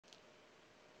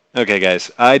Okay, guys,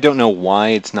 I don't know why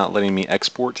it's not letting me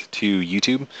export to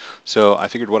YouTube, so I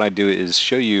figured what I'd do is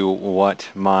show you what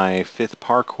my fifth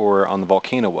parkour on the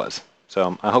volcano was.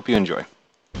 So I hope you enjoy.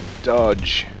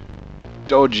 Dodge.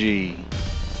 Dodgy.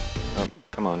 Oh,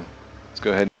 come on. Let's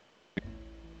go ahead.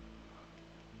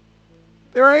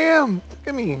 There I am! Look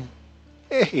at me!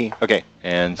 Hey! Okay,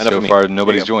 And enough so of me. far, Here you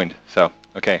nobody's go. joined. So,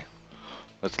 okay.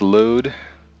 Let's load,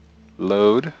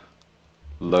 load,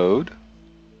 load,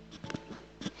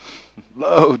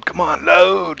 load. Come on,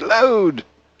 load, load.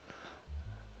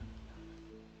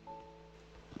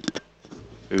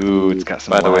 Ooh, it's got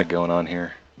some By the way, lag going on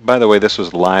here. this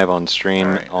was live on All stream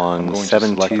right, I'm on going to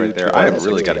select right there. I have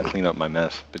really got to 7/2/2016. clean up my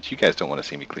mess, but you guys don't want to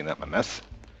see me clean up my mess.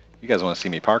 You guys want to see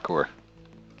me parkour.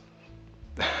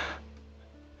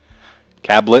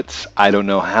 Cablets, I don't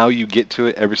know how you get to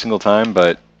it every single time,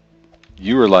 but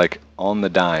you were like on the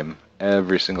dime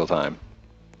every single time.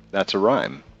 That's a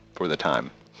rhyme for the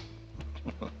time.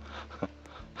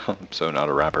 I'm so not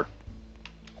a rapper.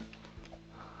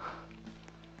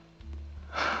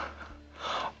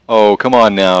 Oh, come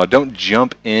on now. Don't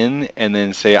jump in and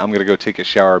then say, I'm going to go take a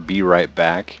shower, be right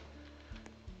back.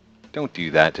 Don't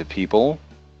do that to people.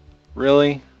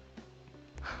 Really?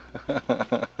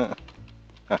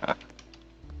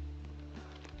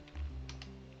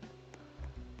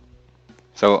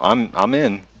 So I'm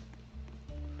in.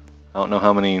 I don't know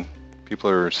how many people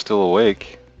are still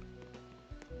awake.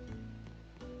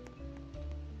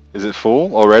 Is it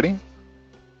full already?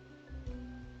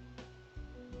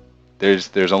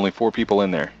 There's only 4 people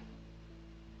in there.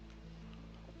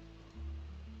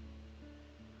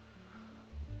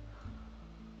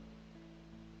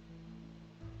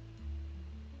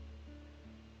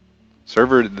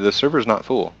 The server's not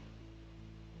full.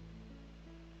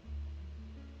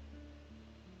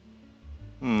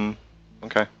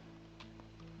 Okay.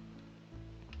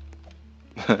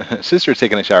 Sister's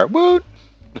taking a shower. Woot!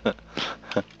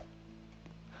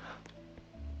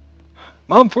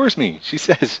 Mom forced me. She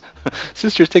says,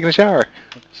 sister's taking a shower,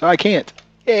 so I can't.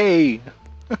 Yay!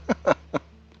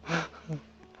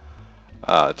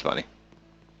 Ah, that's funny.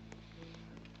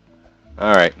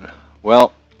 All right.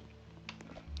 Well,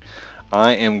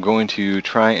 I am going to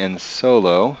try and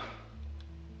solo.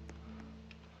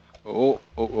 Oh.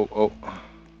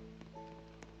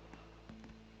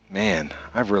 Man,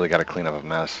 I've really got to clean up a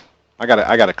mess. I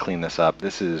gotta clean this up.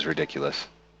 This is ridiculous.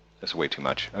 That's way too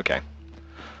much. Okay.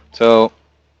 So,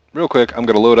 real quick, I'm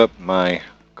gonna load up my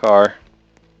car.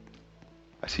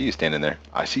 I see you standing there.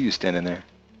 I see you standing there.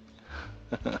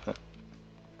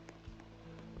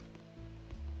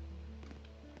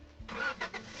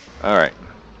 All right.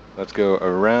 Let's go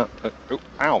around. Oh,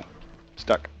 ow.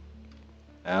 Stuck.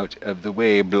 Out of the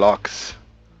way, blocks.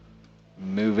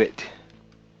 Move it.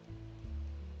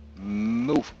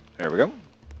 Move. There we go.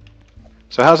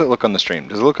 So how's it look on the stream?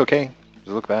 Does it look okay?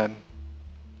 Does it look bad?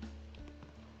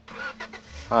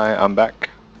 Hi, I'm back.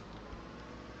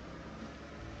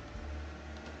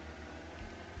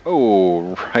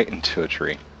 Oh, right into a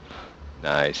tree.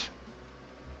 Nice.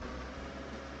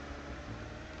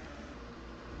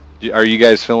 Are you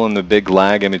guys feeling the big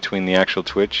lag in between the actual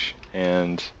Twitch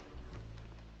and...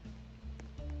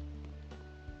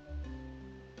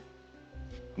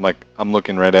 I'm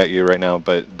looking right at you right now,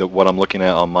 but what I'm looking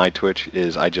at on my Twitch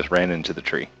is I just ran into the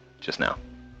tree just now.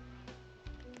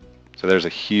 So there's a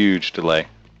huge delay.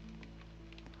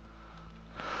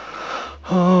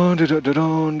 Code,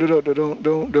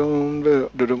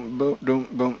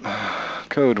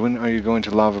 when are you going to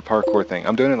lava parkour thing?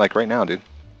 I'm doing it like right now, dude.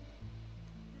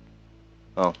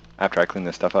 Oh, after I clean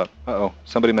this stuff up. Uh-oh,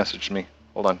 somebody messaged me.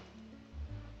 Hold on.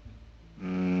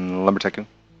 Lumber Tycoon.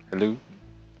 Hello.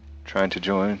 Trying to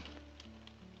join.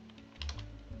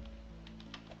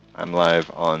 I'm live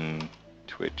on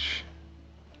Twitch.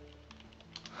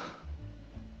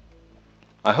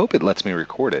 I hope it lets me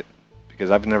record it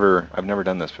because I've never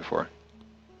done this before.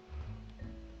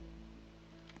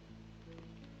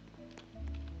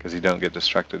 Because you don't get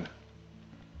distracted.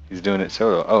 He's doing it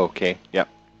solo. Oh, okay. Yep.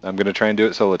 I'm gonna try and do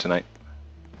it solo tonight.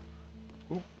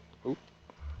 Ooh, ooh.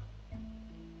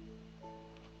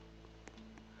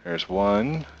 There's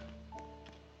one.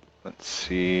 Let's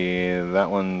see.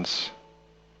 That one's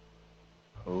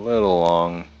a little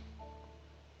long.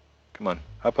 Come on.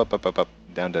 Up, up, up, up, up.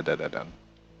 Down, down, down, down, down.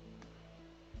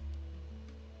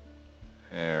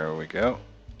 There we go.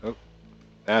 Oh,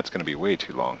 that's gonna be way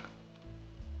too long.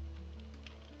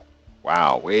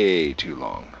 Wow, way too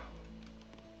long.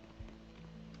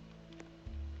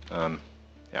 Yeah.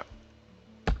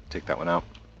 Take that one out.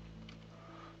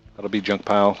 That'll be junk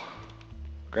pile.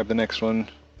 Grab the next one.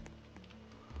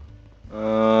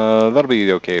 That'll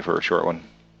be okay for a short one.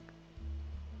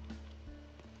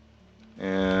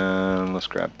 And let's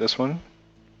grab this one.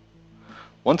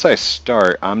 Once I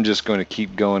start, I'm just going to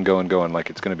keep going, going, going, like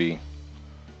it's going to be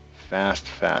fast,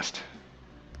 fast.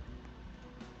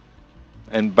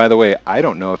 And by the way, I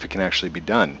don't know if it can actually be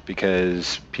done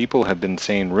because people have been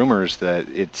saying rumors that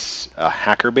it's a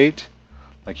hacker bait,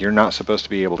 like you're not supposed to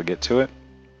be able to get to it.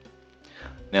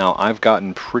 Now, I've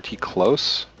gotten pretty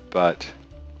close, but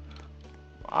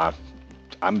I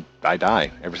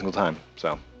die every single time,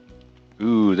 so.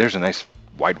 Ooh, there's a nice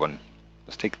wide one.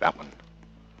 Let's take that one.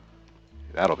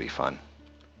 That'll be fun.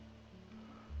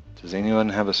 Does anyone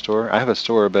have a store? I have a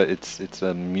store, but it's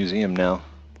a museum now.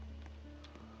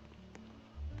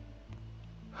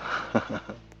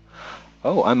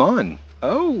 Oh, I'm on.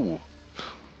 Oh!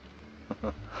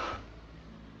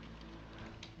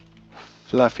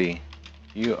 Fluffy,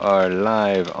 you are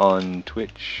live on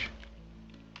Twitch.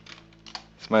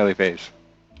 Smiley face.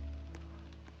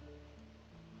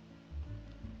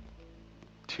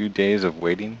 2 days of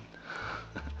waiting?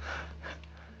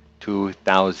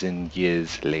 2,000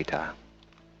 years later.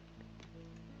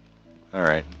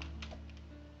 Alright.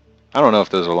 I don't know if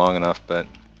those are long enough, but...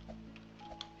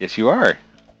 Yes, you are!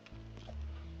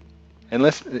 And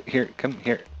let's... Here, come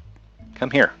here.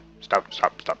 Come here. Stop,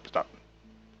 stop, stop, stop.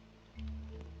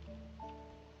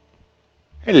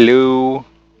 Hello!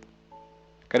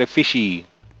 Got a fishy.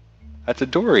 That's a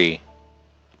dory.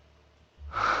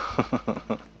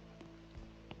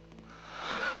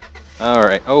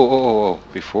 Alright. Oh,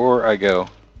 before I go.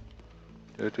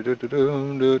 Drop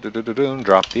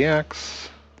the axe.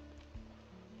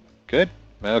 Good.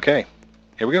 Okay.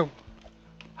 Here we go.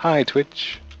 Hi,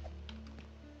 Twitch.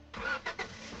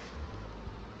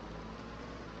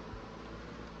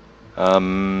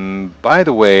 By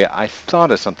the way, I thought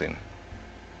of something.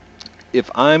 If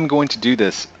I'm going to do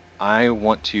this, I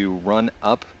want to run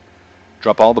up,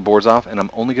 drop all the boards off, and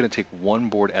I'm only going to take one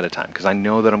board at a time, because I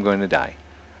know that I'm going to die.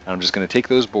 And I'm just going to take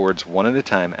those boards one at a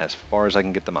time as far as I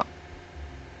can get them up.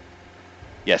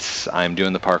 Yes, I'm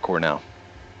doing the parkour now.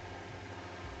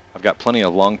 I've got plenty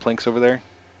of long planks over there,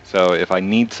 so if I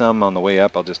need some on the way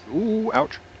up, I'll just... Ooh,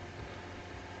 ouch.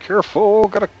 Careful,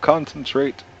 gotta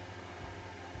concentrate.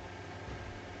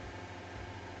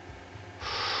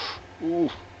 Ooh.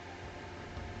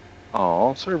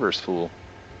 Aw, server's full.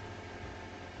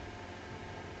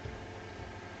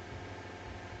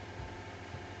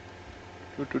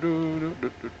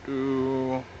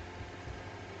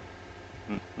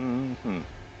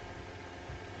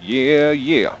 Yeah,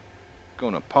 yeah.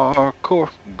 Gonna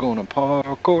parkour, gonna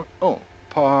parkour, oh,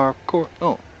 parkour,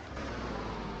 oh.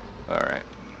 Alright.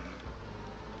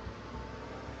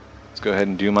 Let's go ahead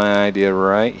and do my idea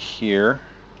right here.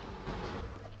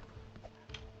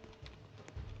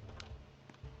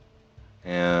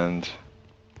 And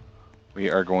we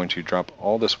are going to drop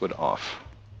all this wood off.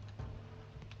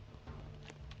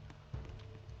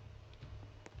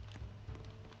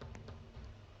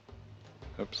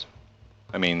 Oops.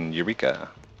 I mean, Eureka.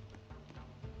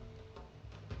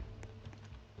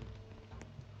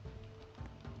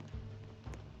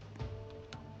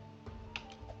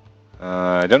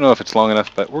 I don't know if it's long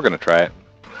enough, but we're going to try it.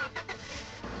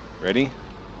 Ready?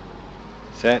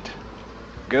 Set.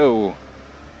 Go!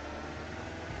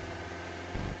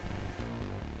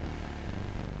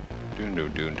 Jump,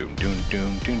 jump,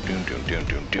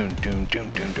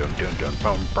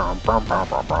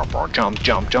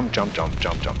 jump, jump, jump,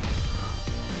 jump, jump.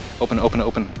 Open, open,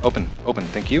 open, open, open.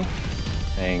 Thank you.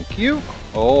 Thank you.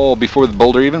 Oh, before the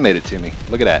boulder even made it to me.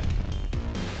 Look at that.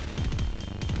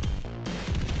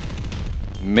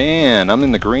 Man, I'm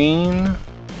in the green.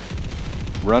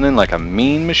 Running like a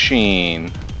mean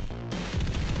machine.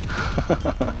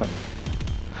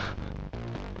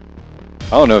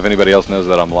 I don't know if anybody else knows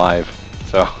that I'm live,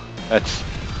 so that's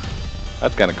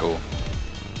kind of cool.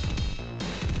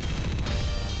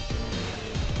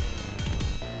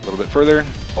 A little bit further.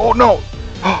 Oh no!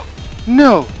 Oh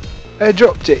no! I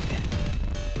dropped it.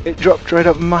 It dropped right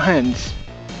up in my hands.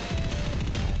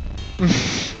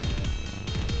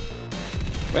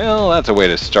 Well, that's a way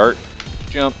to start.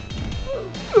 Jump.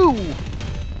 Ooh.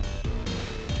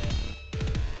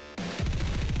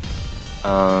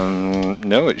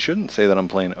 No, it shouldn't say that I'm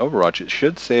playing Overwatch. It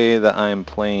should say that I'm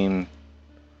playing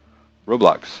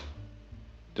Roblox.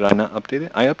 Did I not update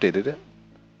it? I updated it.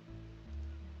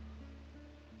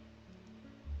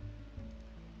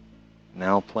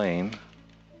 Now playing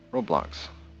Roblox.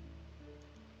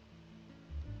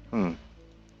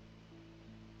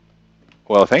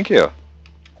 Well, thank you.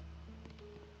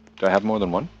 Do I have more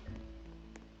than one?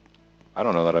 I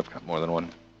don't know that I've got more than one.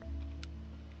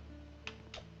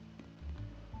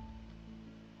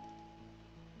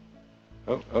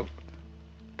 Oh, oh.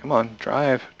 Come on,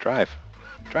 drive, drive.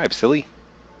 Drive, silly.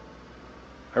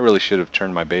 I really should have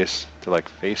turned my base to like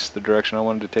face the direction I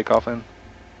wanted to take off in.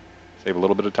 Save a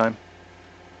little bit of time.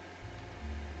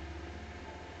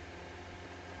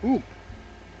 Ooh.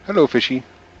 Hello, fishy.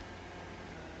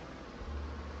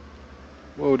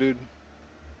 Whoa, dude.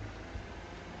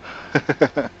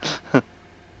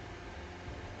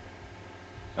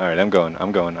 Alright, I'm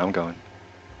going.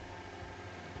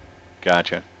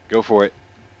 Gotcha. Go for it.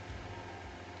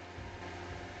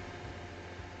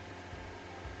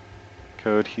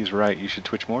 Code, he's right. You should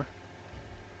twitch more.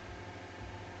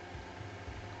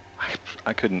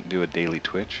 I couldn't do a daily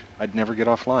twitch. I'd never get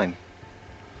offline.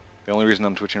 The only reason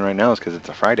I'm twitching right now is because it's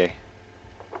a Friday.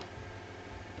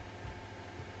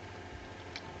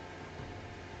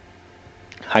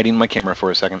 Hiding my camera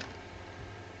for a second.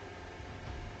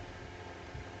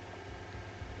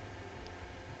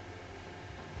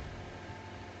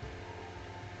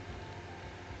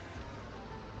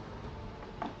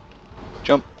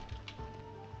 Jump.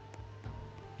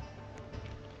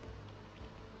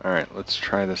 Alright, let's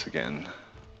try this again.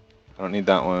 I don't need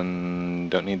that one,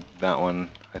 don't need that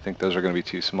one. I think those are going to be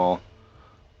too small.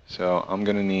 So I'm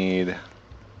going to need a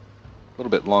little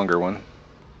bit longer one.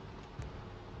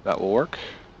 That will work.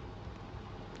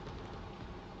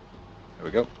 There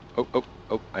we go. Oh, oh,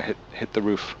 oh, I hit the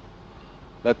roof.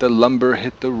 Let the lumber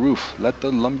hit the roof. Let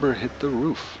the lumber hit the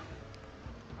roof.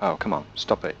 Oh, come on.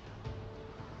 Stop it.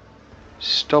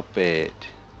 Stop it.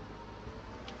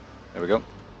 There we go.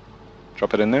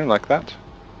 Drop it in there like that.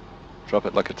 Drop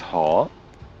it like it's hot.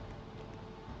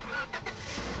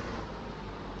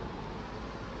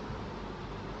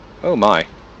 Oh my.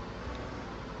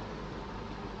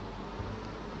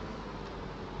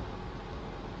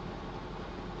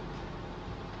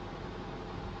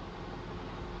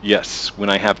 Yes, when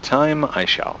I have time, I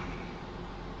shall.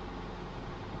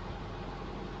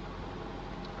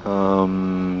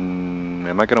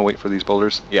 Am I gonna wait for these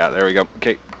boulders? Yeah, there we go.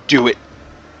 Okay, do it.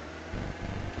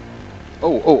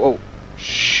 Oh, oh, oh.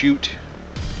 Shoot.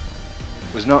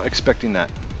 Was not expecting that.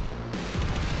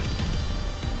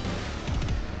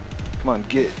 Come on,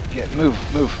 get, move,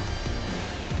 move.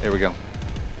 There we go.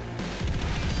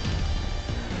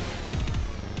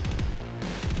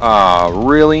 Ah,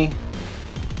 really?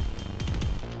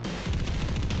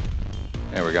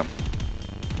 There we go.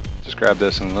 Just grab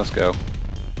this and let's go.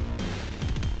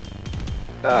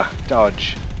 Ah,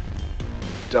 dodge.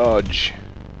 Dodge.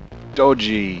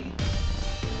 Dodgy.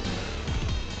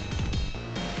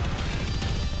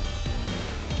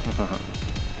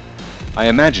 I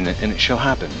imagine it and it shall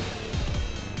happen.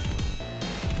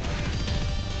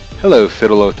 Hello,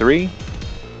 Fiddle03.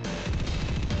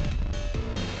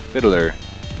 Fiddler.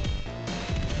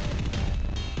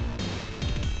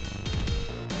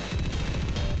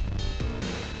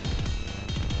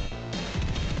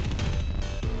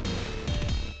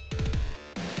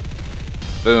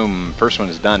 Boom, first one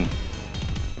is done.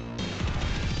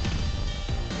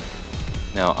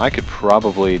 Now I could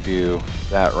probably do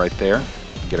that right there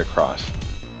and get across.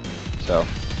 So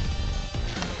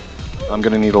I'm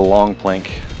gonna need a long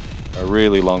plank, a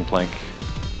really long plank.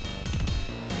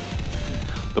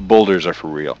 The boulders are for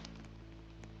real.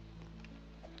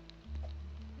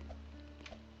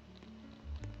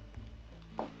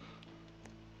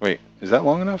 Wait, is that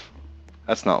long enough?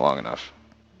 That's not long enough.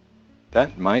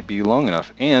 That might be long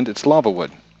enough, and it's lava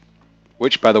wood.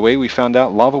 Which, by the way, we found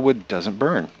out lava wood doesn't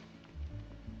burn.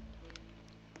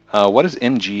 What is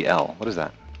MGL? What is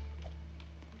that?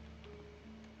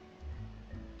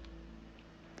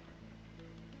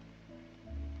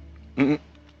 Mm-mm.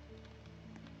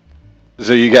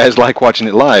 So you guys like watching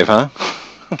it live, huh?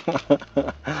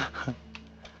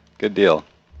 Good deal.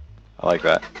 I like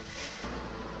that.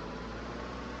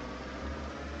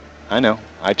 I know.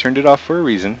 I turned it off for a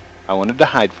reason. I wanted to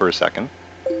hide for a second.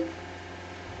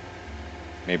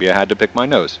 Maybe I had to pick my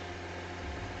nose.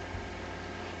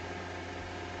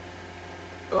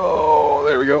 Oh,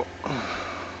 there we go.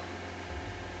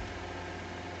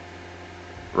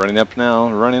 Running up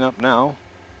now, running up now.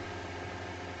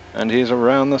 And he's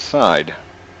around the side.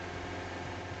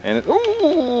 And it,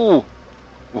 ooh!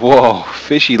 Whoa,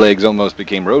 fishy legs almost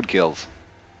became roadkills.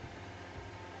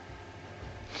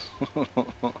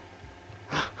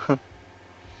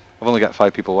 I've only got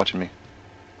 5 people watching me.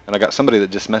 And I got somebody that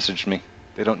just messaged me.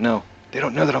 They don't know. They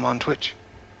don't know that I'm on Twitch.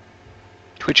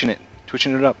 Twitching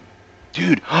it up.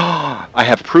 Dude, I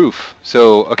have proof.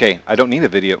 So, okay, I don't need a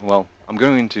video. Well, I'm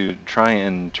going to try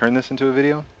and turn this into a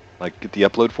video. Like, get the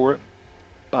upload for it.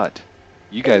 But,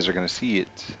 you guys are going to see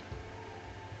it.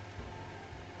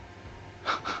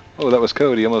 Oh, that was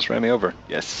Cody. He almost ran me over.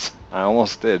 Yes, I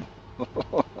almost did.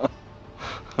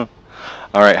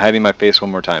 All right, hiding my face one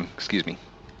more time. Excuse me.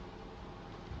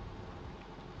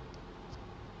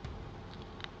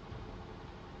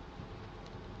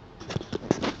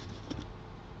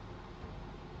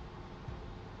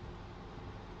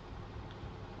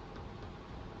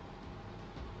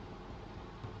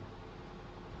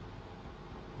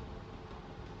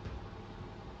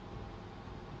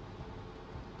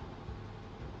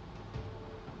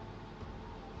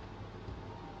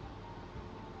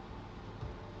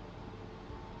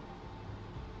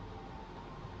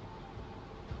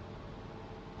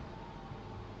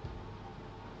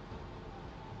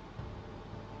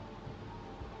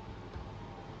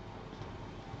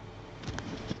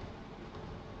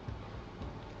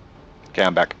 Okay,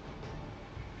 I'm back.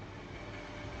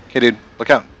 Okay, dude, look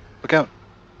out. Look out.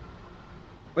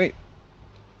 Wait.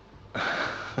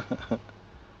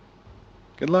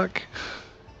 Good luck.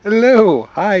 Hello.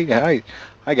 Hi. Hi.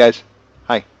 Hi, guys.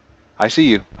 Hi. I see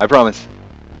you. I promise.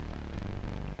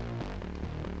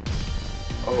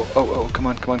 Oh, oh, oh. Come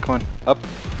on, come on, come on. Up.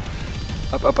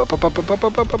 Up, up, up, up, up, up, up,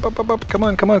 up, up, up, up, up, up. Come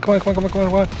on, come on, come on, come on, come on, come on,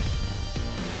 come on.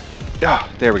 Yeah,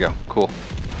 there we go. Cool.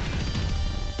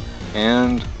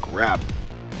 And grab.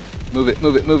 Move it,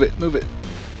 move it, move it, move it.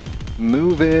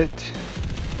 Move it.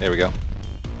 There we go.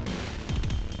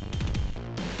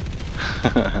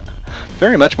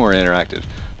 Very much more interactive.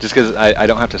 Just because I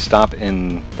don't have to stop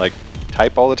and like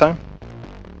type all the time.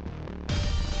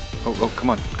 Oh, oh, come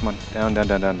on, come on. Down, down,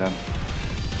 down, down, down.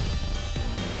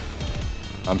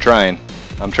 I'm trying.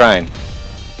 I'm trying.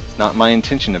 It's not my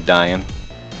intention of dying.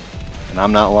 And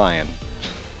I'm not lying.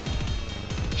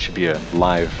 Should be a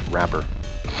live rapper.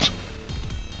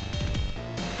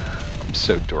 I'm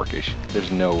so dorkish. There's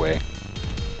no way.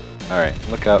 Alright,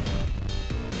 look up.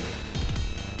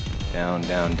 Down,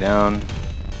 down, down.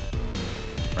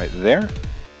 Right there.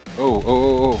 Oh, oh,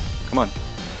 oh, oh. Come on.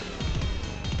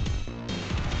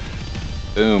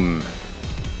 Boom.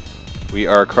 We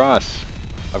are across.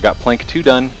 I've got plank 2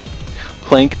 done.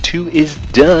 Plank 2 is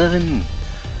done.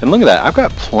 And look at that. I've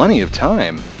got plenty of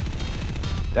time.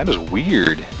 That is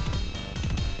weird.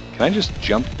 Can I just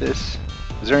jump this?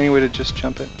 Is there any way to just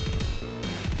jump it?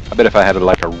 I bet if I had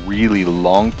like a really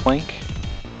long plank,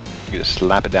 you could just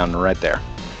slap it down right there.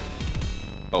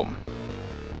 Boom.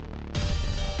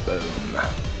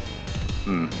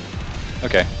 Boom.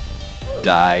 Okay.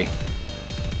 Die.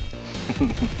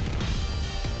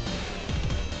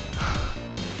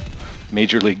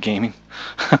 Major League Gaming.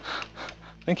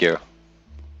 Thank you.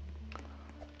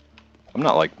 I'm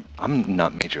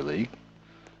not Major League.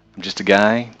 I'm just a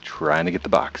guy trying to get the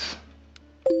box.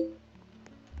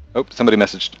 Oh, somebody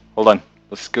messaged. Hold on.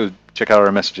 Let's go check out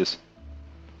our messages.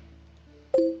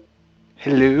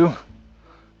 Hello.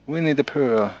 Winnie the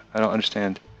Pooh. I don't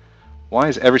understand. Why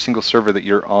is every single server that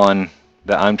you're on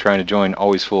that I'm trying to join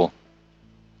always full?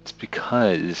 It's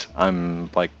because I'm,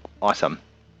 like, awesome.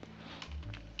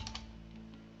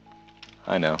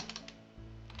 I know.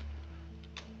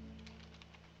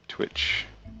 Twitch.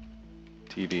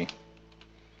 TV.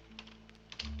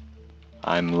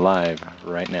 I'm live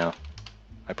right now.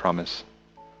 I promise.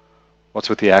 What's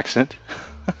with the accent?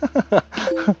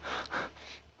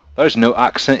 There's no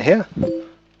accent here.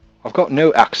 I've got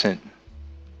no accent.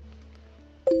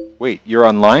 Wait, you're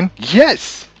online?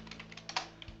 Yes!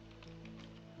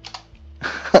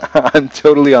 I'm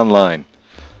totally online.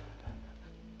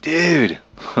 Dude.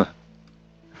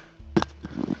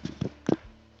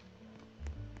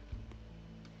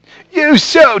 You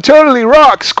so totally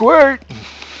rock, Squirt!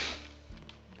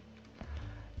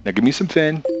 Now give me some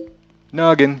fin.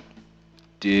 Noggin.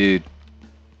 Dude.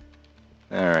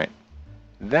 Alright.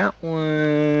 That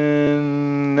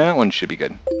one should be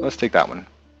good. Let's take that one.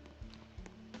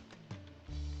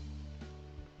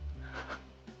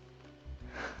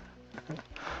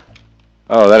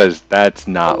 Oh, that's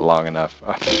not long enough.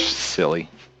 Oh, silly.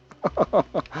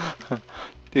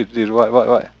 Dude,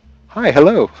 what? Hi,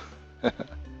 hello.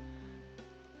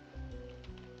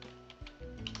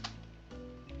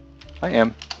 I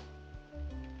am.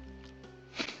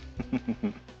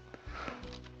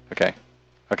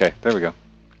 Okay, there we go.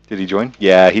 Did he join?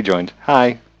 Yeah, he joined.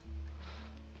 Hi.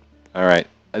 Alright,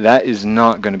 that is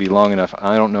not going to be long enough.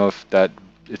 I don't know if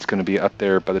it's going to be up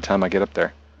there by the time I get up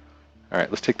there.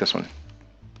 Alright, let's take this one.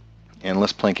 And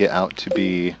let's plank it out to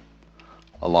be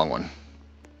a long one.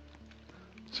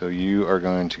 So you are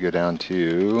going to go down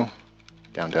to...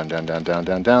 Down.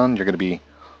 You're going to be...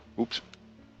 Oops.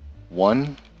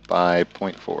 1 by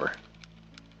 0.4.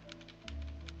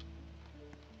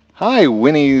 Hi,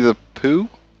 Winnie the Pooh.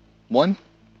 1.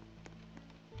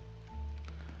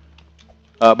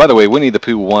 By the way, Winnie the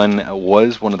Pooh 1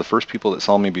 was one of the first people that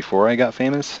saw me before I got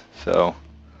famous, so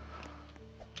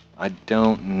I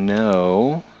don't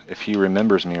know if he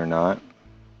remembers me or not.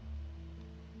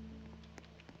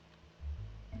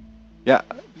 Yeah,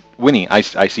 Winnie, I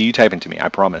see you typing to me. I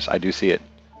promise. I do see it.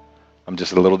 I'm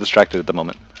just a little distracted at the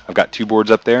moment. I've got 2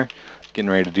 boards up there. Getting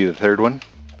ready to do the 3rd one.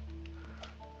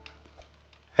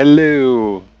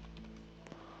 Hello.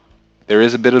 There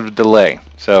is a bit of a delay.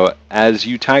 So as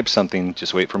you type something,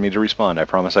 just wait for me to respond. I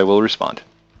promise I will respond.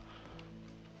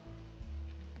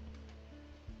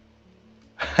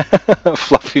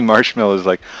 Fluffy Marshmallow is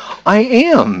like, I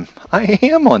am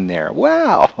on there.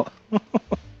 Wow.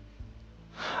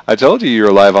 I told you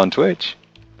were live on Twitch.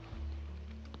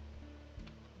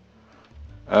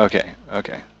 Okay.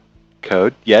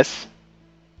 Code, yes.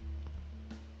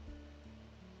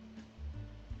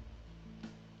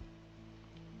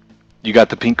 You got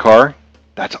the pink car?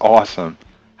 That's awesome.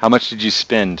 How much did you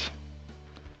spend?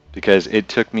 Because it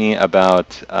took me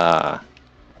about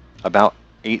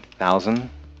 8,000,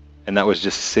 and that was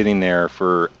just sitting there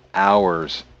for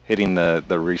hours, hitting the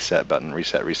reset button.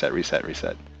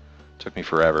 Reset. Took me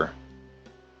forever.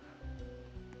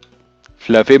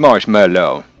 Fluffy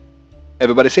Marshmallow.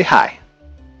 Everybody say hi.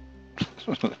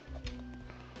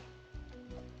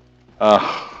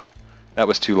 That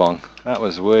was too long. That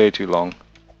was way too long.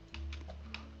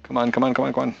 Come on.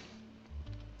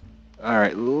 All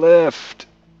right, lift.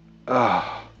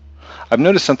 I've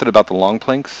noticed something about the long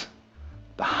planks.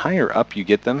 The higher up you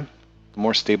get them, the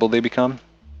more stable they become.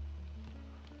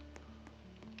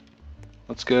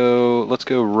 Let's go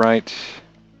right.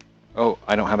 Oh,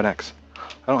 I don't have an axe.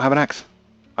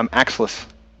 I'm axeless.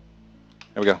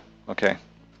 There we go. Okay.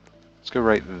 Let's go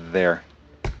right there.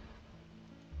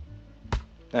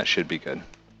 That should be good.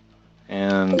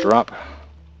 And drop.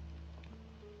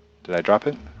 Did I drop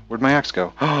it? Where'd my axe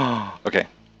go? Okay.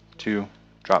 2,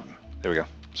 drop. There we go.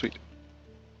 Sweet.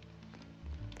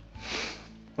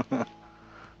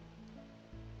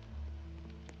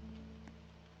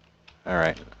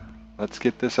 Alright. Let's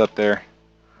get this up there.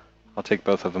 I'll take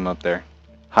both of them up there.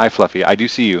 Hi, Fluffy. I do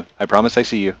see you. I promise I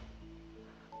see you.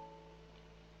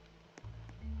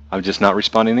 I'm just not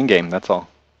responding in game, that's all.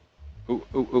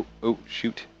 Oh,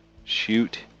 shoot.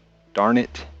 Darn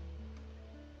it.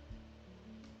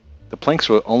 The planks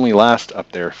will only last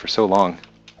up there for so long.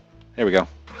 There we go.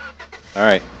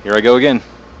 Alright, here I go again.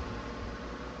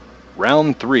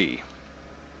 Round 3.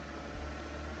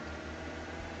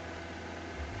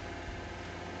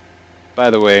 By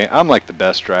the way, I'm like the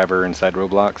best driver inside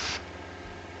Roblox.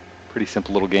 Pretty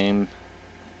simple little game.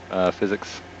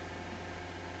 Physics.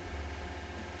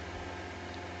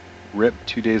 RIP,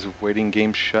 2 days of waiting,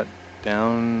 game shut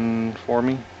down for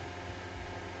me.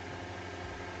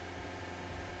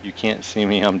 You can't see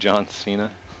me, I'm John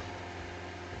Cena.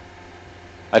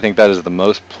 I think that is the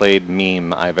most played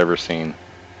meme I've ever seen.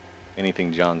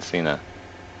 Anything John Cena.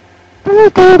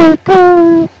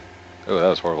 Oh, that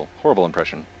was horrible. Horrible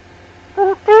impression.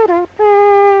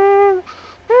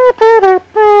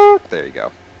 There you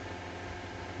go.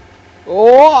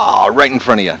 Oh, right in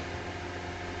front of you.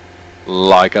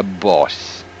 Like a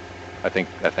boss. I think.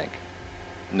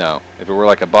 No, if it were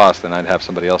like a boss, then I'd have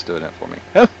somebody else doing it for me.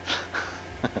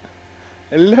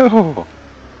 Hello.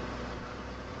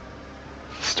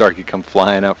 Starkey come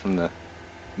flying out from the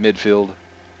midfield.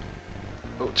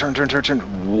 Oh, turn.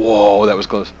 Whoa, that was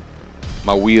close.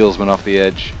 My wheels went off the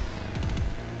edge.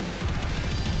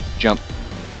 Jump.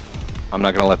 I'm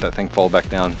not going to let that thing fall back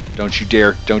down. Don't you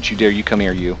dare. You come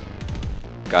here, you.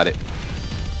 Got it.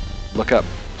 Look up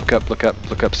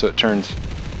so it turns.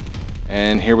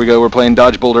 And here we go, we're playing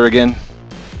Dodge Boulder again.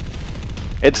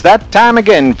 It's that time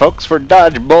again, folks, for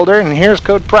Dodge Boulder, and here's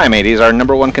Code Primate. He's our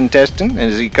 #1 contestant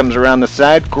as he comes around the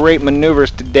side. Great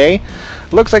maneuvers today.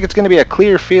 Looks like it's going to be a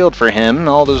clear field for him.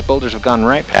 All those boulders have gone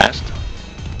right past.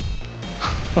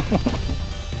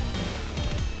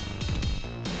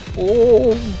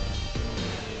 Oh!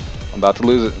 I'm about to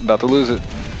lose it.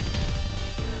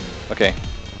 Okay,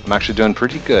 I'm actually doing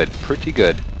pretty good.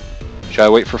 Should I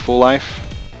wait for full life?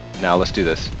 Now let's do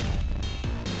this.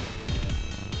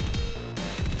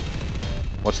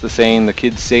 What's the saying the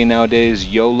kids say nowadays?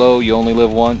 YOLO, you only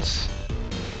live once.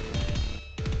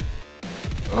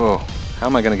 Oh, how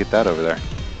am I going to get that over there?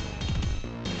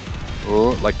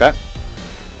 Oh, like that?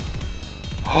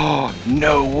 Oh,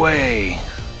 no way!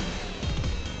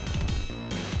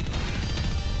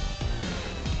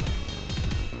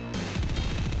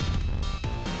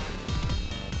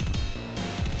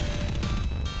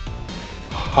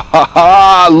 Ha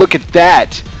ha! Look at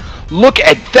that! Look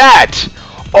at that!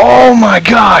 Oh my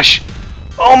gosh!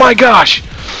 Oh my gosh!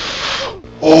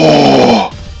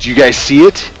 Oh! Do you guys see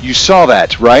it? You saw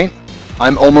that, right?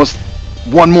 I'm almost...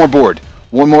 One more board.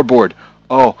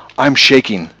 Oh, I'm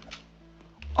shaking.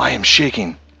 I am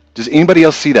shaking. Does anybody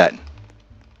else see that?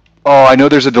 Oh, I know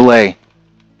there's a delay.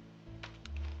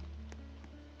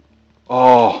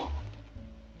 Oh.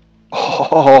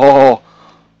 Oh.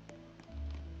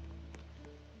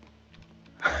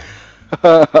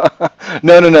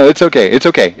 No, no, no. It's okay. It's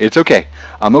okay. It's okay.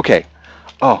 I'm okay.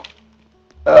 Oh.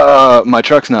 My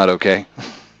truck's not okay.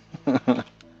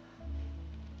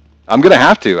 I'm gonna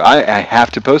have to. I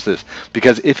have to post this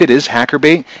because if it is hacker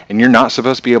bait and you're not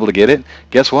supposed to be able to get it,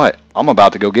 guess what? I'm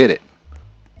about to go get it.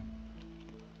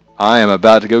 I am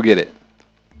about to go get it.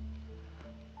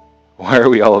 Why are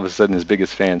we all of a sudden his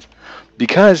biggest fans?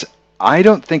 Because I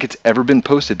don't think it's ever been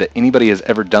posted that anybody has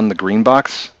ever done the green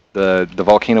box, the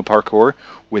Volcano Parkour,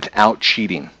 without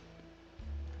cheating.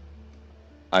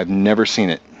 I've never seen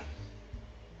it.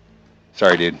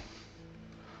 Sorry, dude.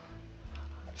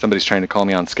 Somebody's trying to call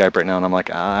me on Skype right now, and I'm like,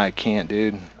 I can't,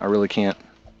 dude. I really can't.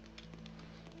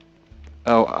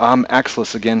 Oh, I'm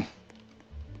axeless again.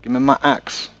 Give me my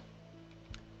axe.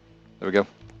 There we go.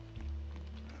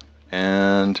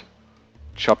 And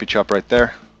choppy chop right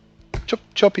there. Chop,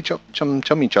 choppy chop, chum,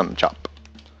 chummy chum chop.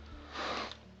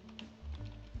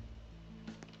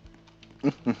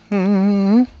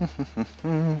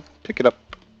 Pick it up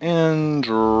and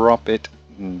drop it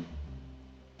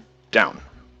down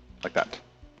like that.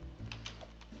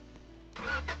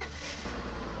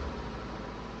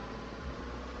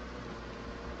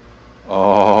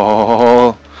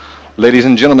 Oh, ladies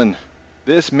and gentlemen,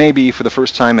 this may be for the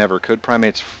first time ever Code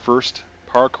Primate's first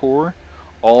parkour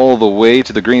all the way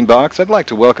to the green box. I'd like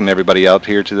to welcome everybody out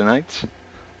here tonight,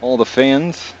 all the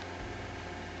fans.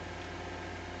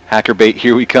 Hacker bait,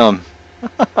 here we come.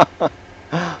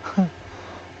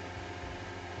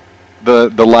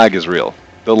 The lag is real.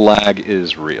 The lag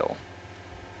is real.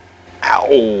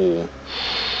 Ow!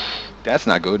 That's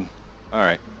not good. All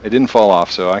right, it didn't fall off,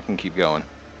 so I can keep going.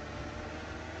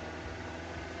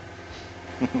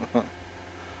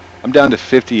 I'm down to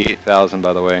 58,000,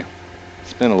 by the way.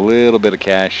 Spent a little bit of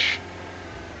cash.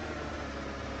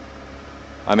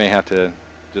 I may have to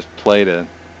just play to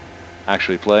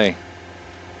actually play.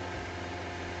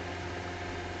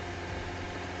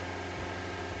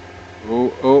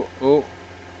 Oh, oh, oh.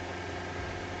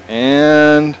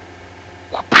 And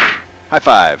high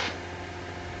five.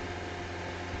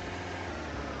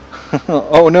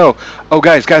 Oh no. Oh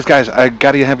guys, I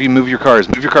gotta have you move your cars.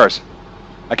 Move your cars.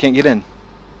 I can't get in.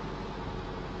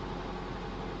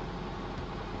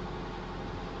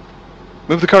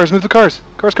 Move the cars, move the cars.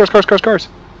 Cars.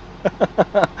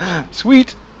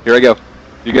 Sweet. Here I go.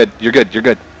 You're good, you're good, you're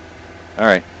good.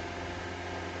 Alright.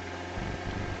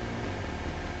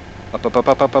 Up. Up.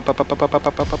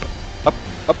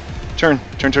 Turn.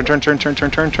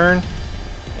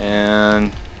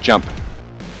 And jump.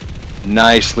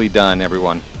 Nicely done,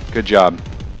 everyone. Good job.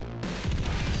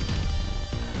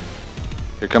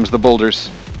 Here comes the boulders.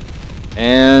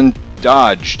 And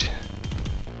dodged.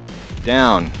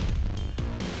 Down.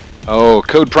 Oh,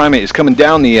 Code Primate is coming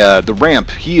down the ramp.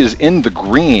 He is in the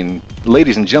green.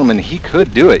 Ladies and gentlemen, he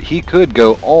could do it. He could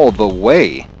go all the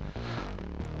way.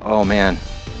 Oh, man.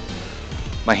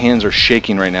 My hands are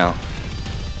shaking right now.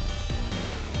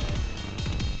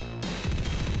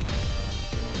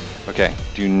 Okay,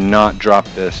 do not drop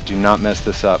this. Do not mess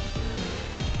this up.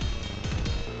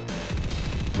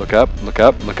 Look up.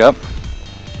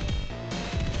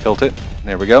 Tilt it.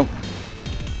 There we go.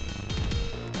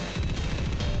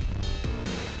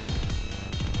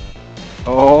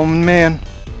 Oh, man.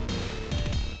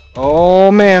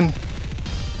 Oh, man.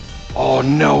 Oh,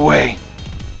 no way.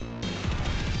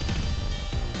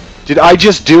 Did I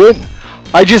just do it?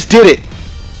 I just did it.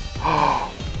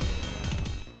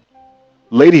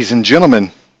 Ladies and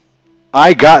gentlemen,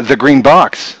 I got the green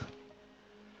box.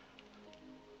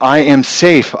 I am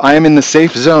safe. I am in the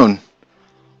safe zone.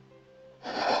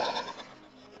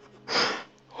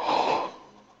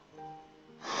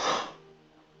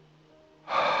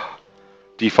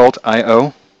 Default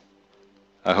IO.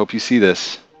 I hope you see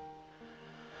this.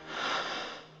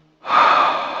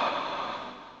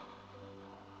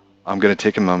 I'm going to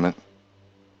take a moment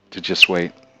to just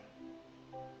wait.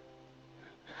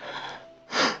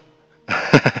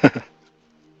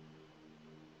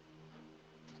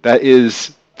 That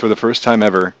is, for the first time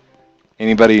ever,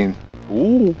 anybody,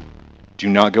 ooh, do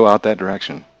not go out that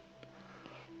direction.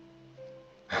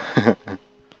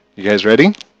 You guys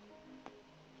ready?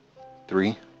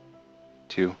 3,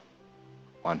 2,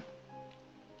 1.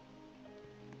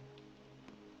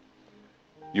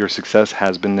 Your success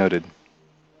has been noted.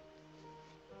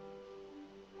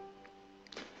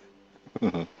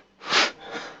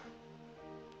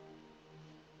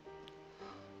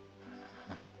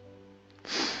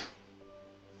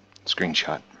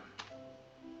 Screenshot.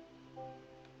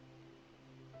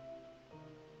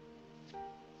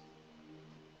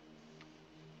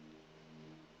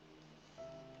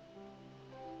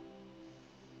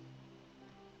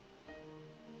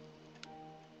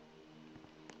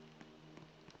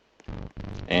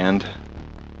 And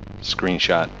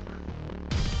screenshot.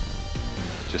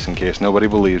 Just in case nobody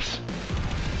believes.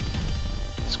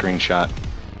 Screenshot.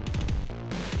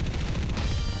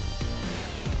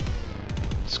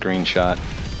 Screenshot.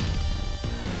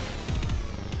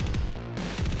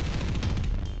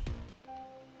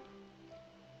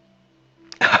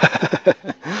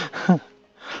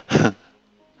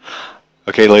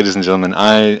 Okay, ladies and gentlemen,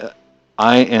 I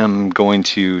am going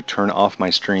to turn off my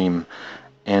stream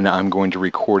and I'm going to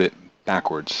record it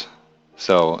backwards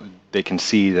so they can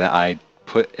see that I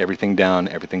put everything down,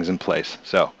 everything's in place.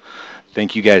 So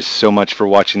thank you guys so much for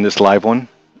watching this live one.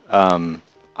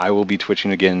 I will be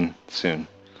twitching again soon.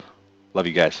 Love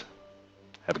you guys.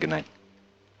 Have a good night.